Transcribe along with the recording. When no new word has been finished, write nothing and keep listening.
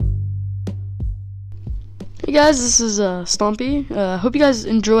Hey guys, this is Stumpy. Hope you guys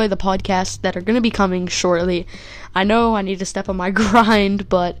enjoy the podcasts that are going to be coming shortly. I know I need to step on my grind,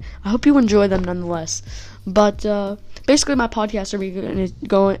 but I hope you enjoy them nonetheless. But basically, my podcasts are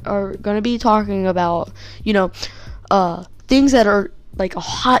going to be talking about things that are like a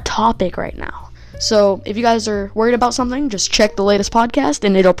hot topic right now. So if you guys are worried about something, just check the latest podcast,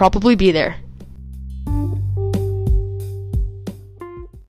 and it'll probably be there.